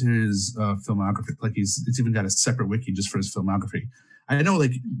come down to his filmography, like it's even got a separate wiki just for his filmography. I know,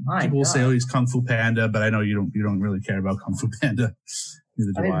 like people will say, "Oh, he's Kung Fu Panda," but I know you don't really care about Kung Fu Panda.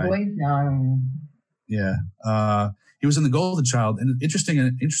 Neither do I. Voice now. Yeah, he was in The Golden Child, and interesting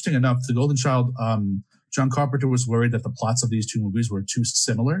enough, The Golden Child. John Carpenter was worried that the plots of these two movies were too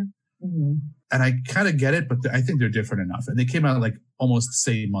similar, and I kind of get it, but I think they're different enough, and they came out like almost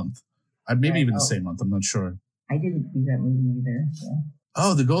the same month, maybe even the same month. I'm not sure. I didn't see that movie either. So.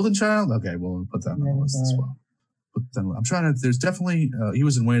 Oh, The Golden Child? Okay, we'll put that on the list as well. I'm trying to, there's definitely, he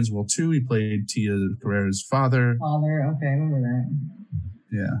was in Wayne's World 2. He played Tia Carrere's father. Okay, I remember that.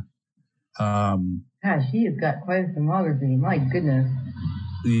 Yeah. Gosh, he has got quite a filmography. My goodness.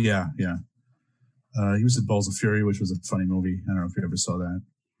 Yeah. He was in Balls of Fury, which was a funny movie. I don't know if you ever saw that.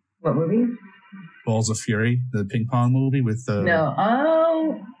 What movie? Balls of Fury, the ping pong movie with... No.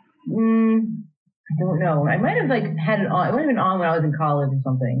 I don't know. I might have had it on. It might have been on when I was in college or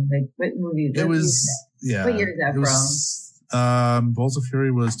something. Like what movie? It was What year is that from? Balls of Fury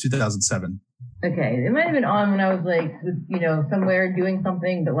was 2007. Okay, it might have been on when I was like, somewhere doing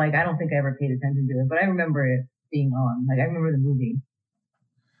something, but like I don't think I ever paid attention to it. But I remember it being on. Like I remember the movie.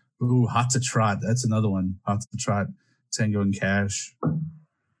 Ooh, Hot to Trot. That's another one. Hot to Trot. Tango and Cash.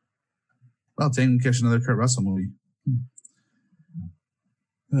 Well, Tango and Cash, another Kurt Russell movie.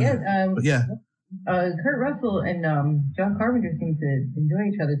 Yeah. But yeah. Kurt Russell and John Carpenter seem to enjoy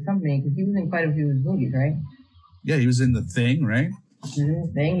each other's company because he was in quite a few of his movies, right? Yeah, he was in The Thing, right?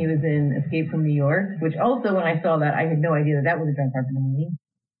 The Thing. He was in Escape from New York, which also when I saw that, I had no idea that was a John Carpenter movie.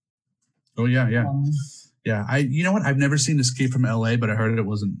 Oh, yeah. Yeah, you know what? I've never seen Escape from LA, but I heard it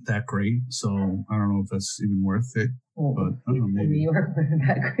wasn't that great, so I don't know if that's even worth it. But I don't know, maybe. New York wasn't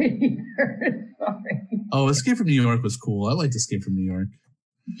that great either. Sorry. Oh, Escape from New York was cool. I liked Escape from New York.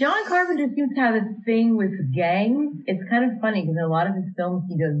 John Carpenter seems to have this thing with gangs. It's kind of funny because in a lot of his films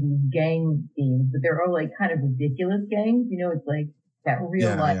he does these gang scenes, but they're all like kind of ridiculous gangs. It's like that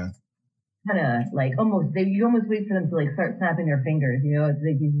real life kind of like you almost wait for them to like start snapping their fingers. It's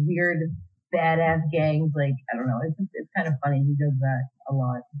like these weird badass gangs. Like I don't know. It's kind of funny. He does that a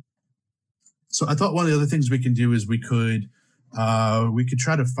lot. So I thought one of the other things we can do is we could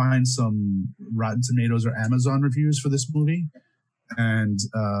try to find some Rotten Tomatoes or Amazon reviews for this movie. And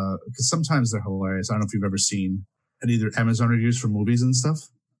because sometimes they're hilarious. I don't know if you've ever seen any of their Amazon reviews for movies and stuff.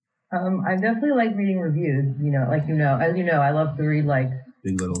 I definitely like reading reviews. As you know, I love to read like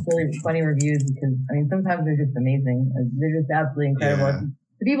Big Little really funny reviews because sometimes they're just amazing. They're just absolutely incredible. Yeah.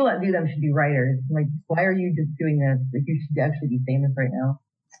 The people that do them should be writers. Like, why are you just doing this? Like, you should actually be famous right now.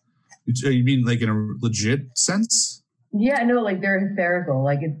 You mean like in a legit sense? Yeah, no, like they're hysterical.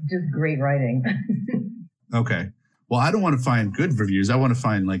 Like it's just great writing. Okay. Well, I don't want to find good reviews. I want to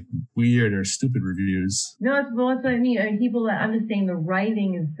find like weird or stupid reviews. No, that's what I mean. I mean, I'm just saying the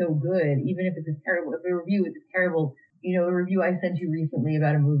writing is so good, even if if a review is terrible. You know, a review I sent you recently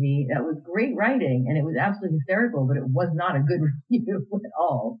about a movie that was great writing and it was absolutely hysterical, but it was not a good review at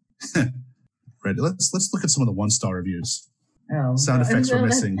all. Right. Let's look at some of the 1-star reviews. Oh, sound effects were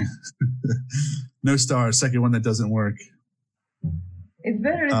missing. No star. Second one that doesn't work. It's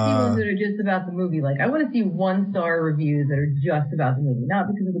better to see ones that are just about the movie. Like I want to see 1-star reviews that are just about the movie, not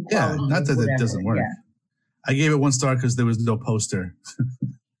because of the quality. Yeah, not that it doesn't work. Yeah. I gave it 1 star because there was no poster.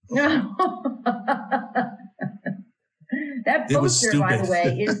 That poster, by the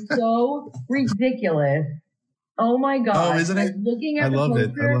way, is so ridiculous. Oh my God. Oh, isn't it? Looking at the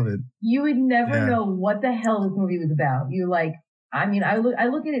poster, I love it. You would never know what the hell this movie was about. You're like, I mean, I look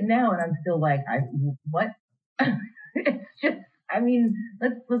at it now and I'm still like, what? It's just, I mean,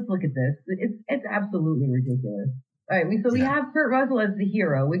 let's look at this. It's absolutely ridiculous. All right. We have Kurt Russell as the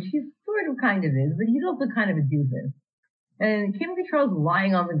hero, which he sort of kind of is, but he's also kind of a doofus. And Kim Cattrall's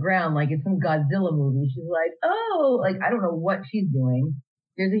lying on the ground like it's some Godzilla movie. She's like, oh, like, I don't know what she's doing.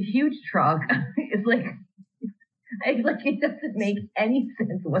 There's a huge truck. It's like it doesn't make any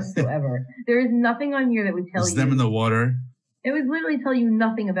sense whatsoever. There is nothing on here that would tell you. It's them in the water. It would literally tell you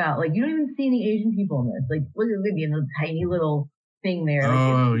nothing about, like, you don't even see any Asian people in this. Like, look at Libya in the tiny little thing there. Like,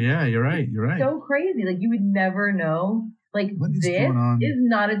 oh, yeah, you're right. You're right. So crazy. Like, you would never know. Like, this is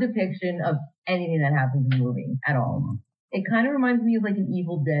not a depiction of anything that happens in the movie at all. It kind of reminds me of like an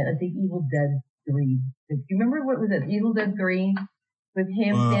Evil Dead. I think Evil Dead 3. Do you remember what was it? Evil Dead 3 with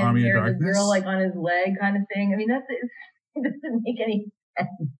him standing there, the girl like on his leg kind of thing. I mean, it doesn't make any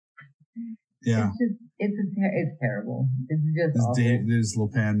sense. Yeah. It's terrible. It's just awful. There's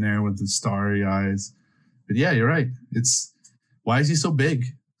Lopan there with the starry eyes. But yeah, you're right. Why is he so big?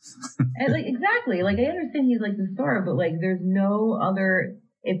 And like, exactly. Like, I understand he's like the star, but like, there's no other,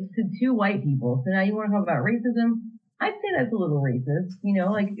 it's to 2 white people. So now you want to talk about racism? I'd say that's a little racist, you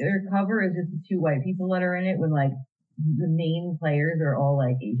know, like their cover is just the 2 white people that are in it when like the main players are all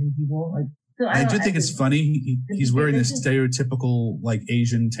like Asian people. Like, so I do think it's funny. He's wearing this stereotypical like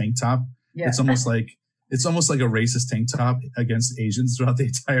Asian tank top. Yeah. It's almost like a racist tank top against Asians throughout the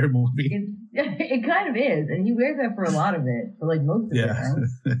entire movie. It kind of is. And he wears that for a lot of it, for like most of it. Right?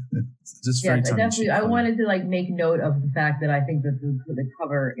 Just very I wanted to like make note of the fact that I think that the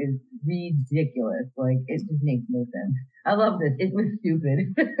cover is ridiculous. Like, it just makes no sense. I love this. It was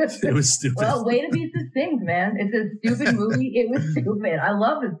stupid. It was stupid. Well, way to be succinct, man. It's a stupid movie. It was stupid. I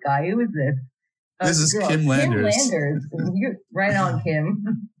love this guy. Who is this? This is Kim Landers. Kim Landers. You're right on,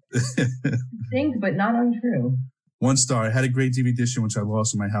 Kim. Succinct, but not untrue. 1 star. I had a great DVD edition, which I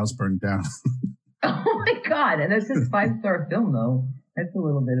lost when my house burned down. Oh my God. And that's just 5-star film, though. That's a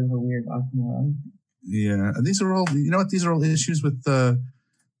little bit of a weird oxymoron. Yeah. These are all, you know what? These are all issues with the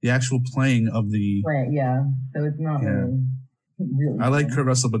actual playing of the. Yeah. So it's not really I like Kurt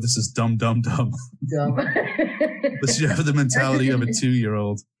Russell, but this is dumb. Dumb. But you have the mentality of a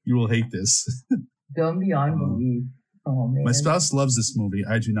 2-year-old. You will hate this. Dumb beyond belief. Oh, man. My spouse loves this movie.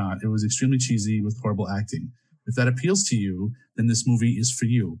 I do not. It was extremely cheesy with horrible acting. If that appeals to you, then this movie is for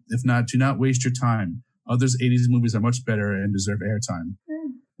you. If not, do not waste your time. Others 80s movies are much better and deserve airtime.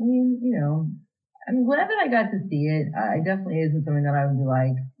 I mean, you know, glad that I got to see it. I definitely isn't something that I would be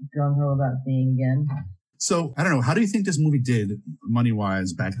like gung-ho about seeing again. So, I don't know. How do you think this movie did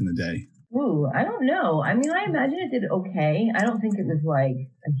money-wise back in the day? Ooh, I don't know. I mean, I imagine it did okay. I don't think it was like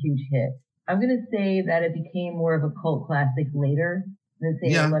a huge hit. I'm going to say that it became more of a cult classic later.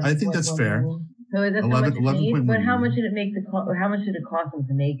 I think that's fair. So that's 11, how much it made, but how much did it make how much did it cost them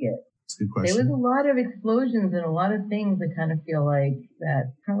to make it? That's a good question. There was a lot of explosions and a lot of things that kind of feel like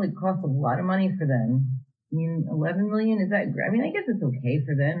that probably cost a lot of money for them. I mean, 11 million, is that, I mean, I guess it's okay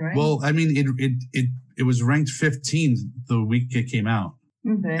for them, right? Well, I mean, it was ranked 15th the week it came out.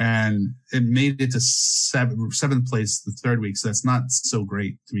 Okay. And it made it to seventh place the 3rd week. So that's not so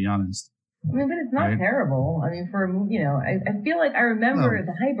great, to be honest. I mean, but it's not terrible. I mean, for a movie, you know, I feel like I remember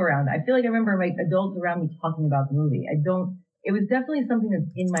the hype around it. I feel like I remember like adults around me talking about the movie. It was definitely something that's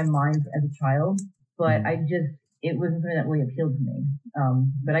in my mind as a child, but it wasn't something that really appealed to me.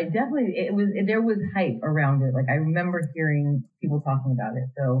 But I definitely, there was hype around it. Like, I remember hearing people talking about it.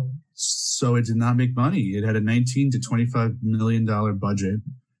 So it did not make money. It had a $19 to $25 million budget,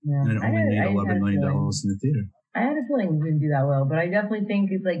 and it only made $11 million in the theater. I had a feeling it didn't do that well, but I definitely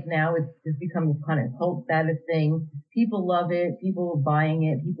think it's like now it's just become this kind of cult status thing. People love it. People buying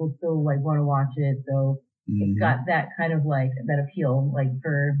it. People still like want to watch it. So It's got that kind of like that appeal, like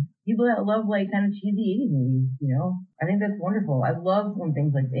for people that love like kind of cheesy 80s movies, you know. I think that's wonderful. I love when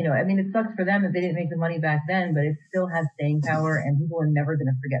things like, you know, I mean, it sucks for them that they didn't make the money back then, but it still has staying power and people are never going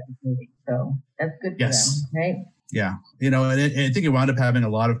to forget this movie. So that's good for them, right? Yeah. You know, and I think it wound up having a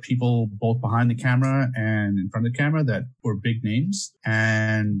lot of people both behind the camera and in front of the camera that were big names.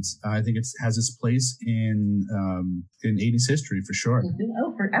 And I think it has its place in 80s history for sure.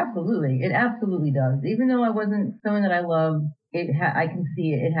 Oh, absolutely. It absolutely does. Even though I wasn't someone that I loved, I can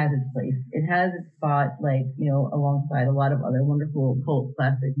see it. It has its place. It has its spot, like, you know, alongside a lot of other wonderful cult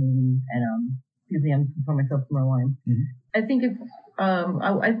classic movies. And, excuse me, I'm pouring myself some more wine. I think it's,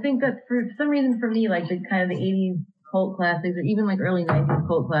 I think that for some reason for me, like the kind of the 80s cult classics or even like early 90s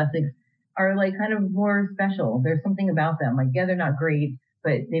cult classics are like kind of more special. There's something about them. Like, yeah, they're not great,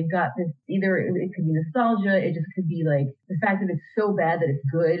 but they've got this, either it could be nostalgia. It just could be like the fact that it's so bad that it's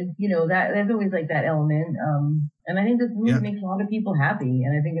good. You know, that there's always like that element. And I think this movie makes a lot of people happy.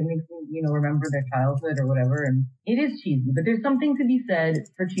 And I think it makes them, you know, remember their childhood or whatever. And it is cheesy, but there's something to be said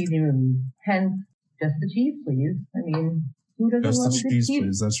for cheesy movies. Hence, just the cheese, please. I mean, who doesn't just love the cheese,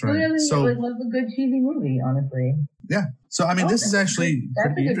 please? That's right. Who doesn't love a good cheesy movie, honestly? Yeah. So, I mean, this is actually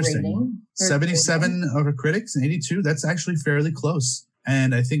pretty interesting. 77 of the critics and 82. That's actually fairly close.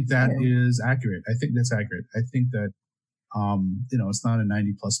 And I think that is accurate. I think that's accurate. I think that, you know, it's not a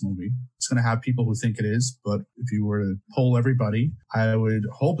 90 plus movie. It's going to have people who think it is. But if you were to poll everybody, I would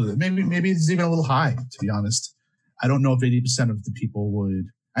hope that maybe it's even a little high, to be honest. I don't know if 80% of the people would.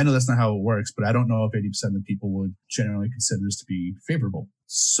 I know that's not how it works, but I don't know if 80% of the people would generally consider this to be favorable.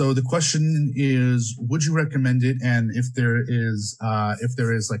 So the question is, would you recommend it? And if there is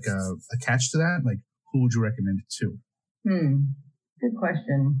like a catch to that, like who would you recommend it to? Good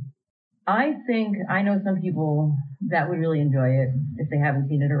question. I think I know some people that would really enjoy it if they haven't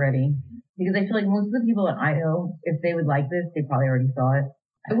seen it already, because I feel like most of the people that I know, if they would like this, they probably already saw it.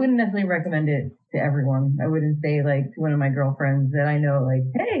 I wouldn't necessarily recommend it to everyone. I wouldn't say like to one of my girlfriends that I know, like,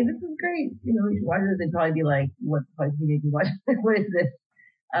 hey, this is great. You know, you should watch this. They'd probably be like, what the fuck you make me watch? What is this?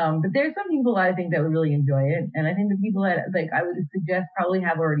 But there's some people I think that would really enjoy it. And I think the people that like I would suggest probably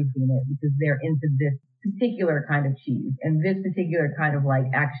have already seen it because they're into this particular kind of cheese and this particular kind of like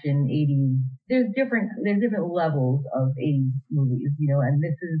action 80s. There's different levels of 80s movies, you know, and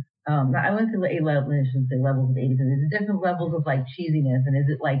this is, I went to I shouldn't say levels of 80s. There's different levels of like cheesiness. And is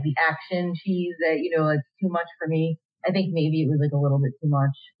it like the action cheese that, you know, it's too much for me? I think maybe it was like a little bit too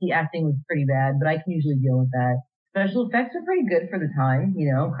much. The acting was pretty bad, but I can usually deal with that. Special effects are pretty good for the time,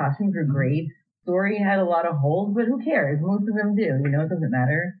 you know, costumes were great. Story had a lot of holes, but who cares? Most of them do, you know, it doesn't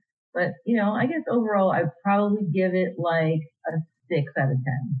matter. But, you know, I guess overall, I'd probably give it like a 6 out of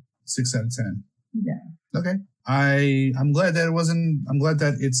 10. 6 out of 10. Yeah. Okay. I'm glad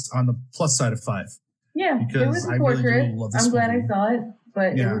that it's on the plus side of 5. Yeah. Because it was a portrait. Really I'm glad I saw it,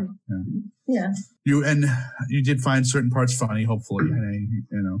 but yeah. You did find certain parts funny, hopefully. You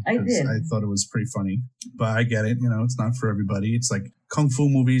know, I did. I thought it was pretty funny, but I get it. You know, it's not for everybody. It's like kung fu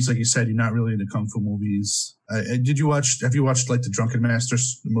movies, like you said. You're not really into kung fu movies. Have you watched like the Drunken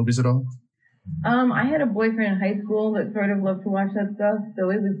Masters movies at all? I had a boyfriend in high school that sort of loved to watch that stuff, so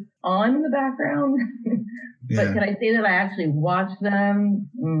it was on in the background. But can I say that I actually watched them?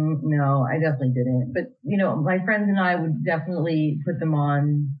 No, I definitely didn't. But, you know, my friends and I would definitely put them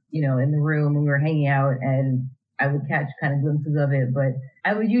on, you know, in the room when we were hanging out, and I would catch kind of glimpses of it. But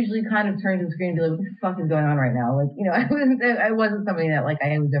I would usually kind of turn to the screen and be like, what the fuck is going on right now? Like, you know, I wasn't somebody that like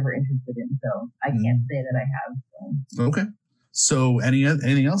I was ever interested in. So I can't say that I have. So. Okay. So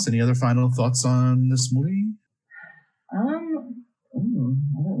anything else? Any other final thoughts on this movie? I don't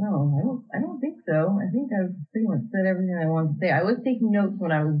know. I don't think so. I think I've pretty much said everything I wanted to say. I was taking notes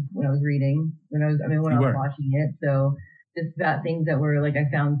when I was reading, when I was watching it. So just about things that were like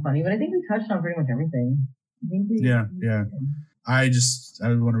I found funny, but I think we touched on pretty much everything. Yeah. I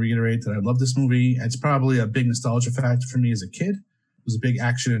want to reiterate that I love this movie. It's probably a big nostalgia factor for me as a kid. It was a big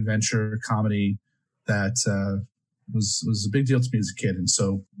action adventure comedy that was a big deal to me as a kid, and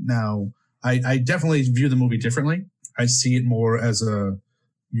so now I definitely view the movie differently. I see it more as a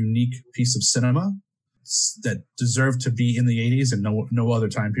unique piece of cinema that deserved to be in the 80s and no other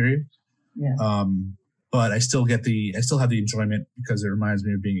time period. Yeah. But I still have the enjoyment because it reminds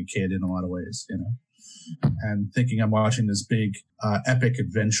me of being a kid in a lot of ways, you know, and thinking I'm watching this big epic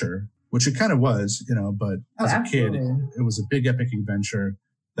adventure, which it kind of was, you know, but as a kid, it was a big epic adventure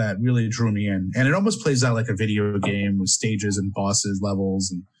that really drew me in. And it almost plays out like a video game with stages and bosses,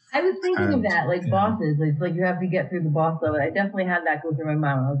 levels, and I was thinking of that, like bosses. It's like you have to get through the boss level. I definitely had that go through my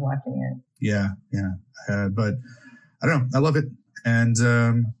mind when I was watching it. Yeah. But I don't know. I love it. And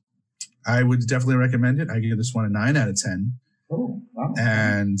I would definitely recommend it. I give this one a 9 out of 10. Oh, wow.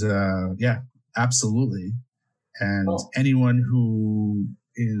 And yeah, absolutely. And Cool. anyone who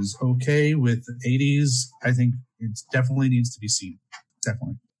is okay with the 80s, I think it definitely needs to be seen.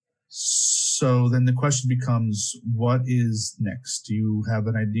 Definitely. So then the question becomes, what is next? Do you have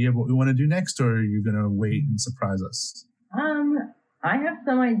an idea of what we want to do next, or are you going to wait and surprise us? I have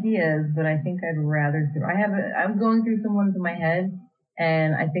some ideas, but I think I'd rather. I'm going through some ones in my head,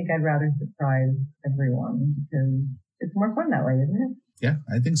 and I think I'd rather surprise everyone because it's more fun that way, isn't it? Yeah,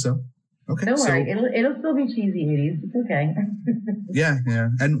 I think so. Okay, Don't worry, it'll still be cheesy 80s. It's okay. yeah,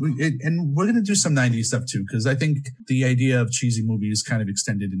 and we're gonna do some 90s stuff too, because I think the idea of cheesy movies kind of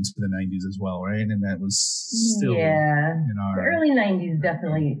extended into the 90s as well, right? And that was still the early 90s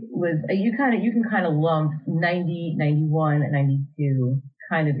definitely was. You can kind of lump 90, 91, and 92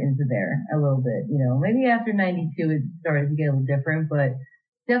 kind of into there a little bit. You know, maybe after 92 it started to get a little different, but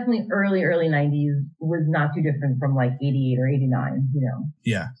definitely early 90s was not too different from like 88 or 89. You know.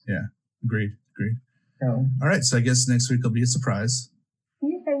 Yeah. Agreed. So. All right. So I guess next week will be a surprise.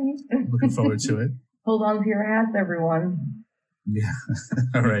 Yay. Looking forward to it. Hold on to your hats, everyone. Yeah.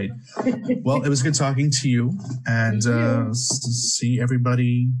 All right. Well, it was good talking to you, and see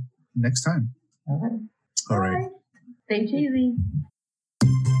everybody next time. All right. All right. Stay cheesy.